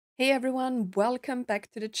Hey everyone, welcome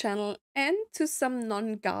back to the channel and to some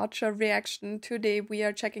non-gacha reaction. Today we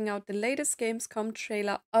are checking out the latest Gamescom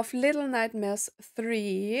trailer of Little Nightmares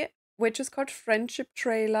 3, which is called Friendship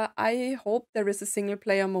Trailer. I hope there is a single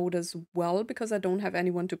player mode as well because I don't have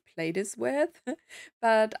anyone to play this with.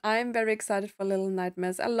 But I'm very excited for Little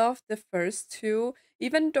Nightmares. I love the first two,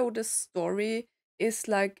 even though the story is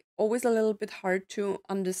like always a little bit hard to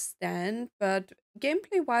understand, but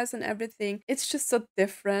gameplay wise and everything, it's just so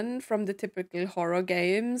different from the typical horror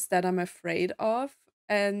games that I'm afraid of.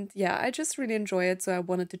 And yeah, I just really enjoy it, so I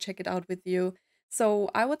wanted to check it out with you.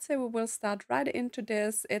 So I would say we will start right into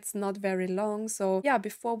this. It's not very long. So yeah,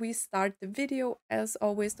 before we start the video, as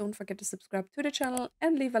always, don't forget to subscribe to the channel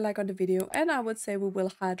and leave a like on the video. And I would say we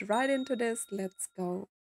will head right into this. Let's go.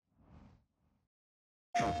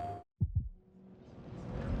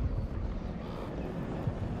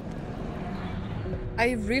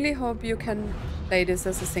 I really hope you can play this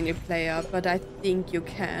as a single player, but I think you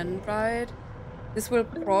can, right? This will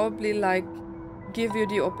probably like give you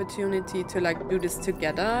the opportunity to like do this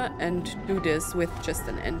together and do this with just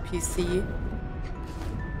an NPC.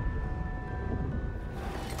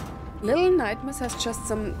 Little Nightmares has just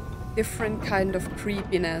some different kind of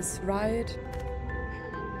creepiness, right?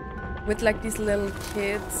 With like these little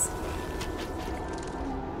kids.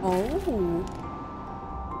 Oh,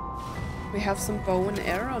 we have some bow and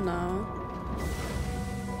arrow now.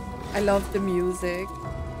 I love the music.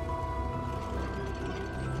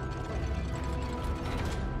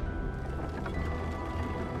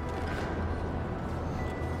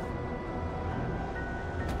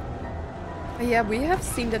 But yeah, we have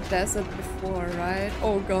seen the desert before, right?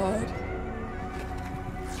 Oh god.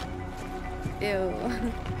 Ew.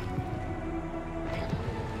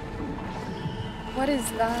 What is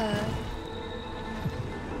that?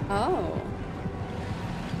 Oh.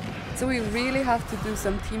 So we really have to do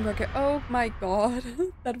some teamwork. Oh my god.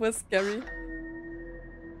 That was scary.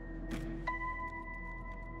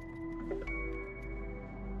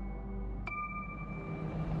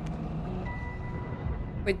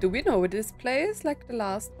 Wait, do we know this place like the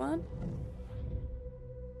last one?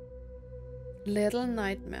 Little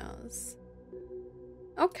Nightmares.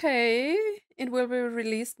 Okay, it will be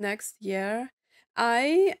released next year.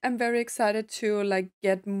 I am very excited to like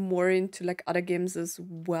get more into like other games as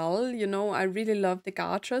well. You know, I really love the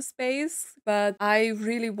gacha space, but I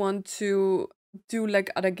really want to do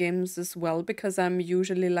like other games as well because I'm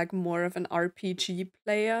usually like more of an RPG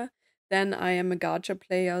player than I am a gacha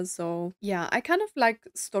player. So yeah, I kind of like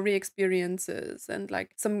story experiences and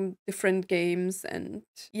like some different games. And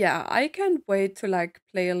yeah, I can't wait to like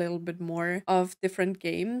play a little bit more of different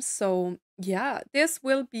games. So yeah, this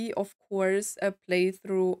will be, of course, a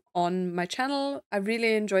playthrough on my channel. I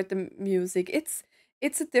really enjoyed the music.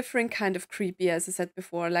 It's a different kind of creepy, as I said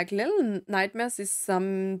before. Like Little Nightmares is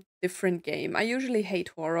some different game. I usually hate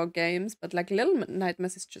horror games, but like Little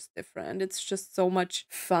Nightmares is just different. It's just so much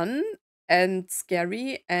fun and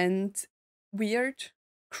scary and weird,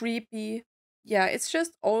 creepy. Yeah, it's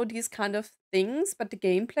just all these kind of things, but the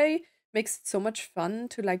gameplay makes it so much fun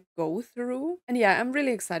to like go through. And yeah, I'm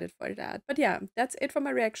really excited for that. But yeah, that's it for my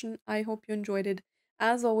reaction. I hope you enjoyed it.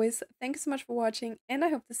 As always, thank you so much for watching, and I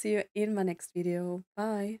hope to see you in my next video.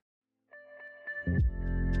 Bye.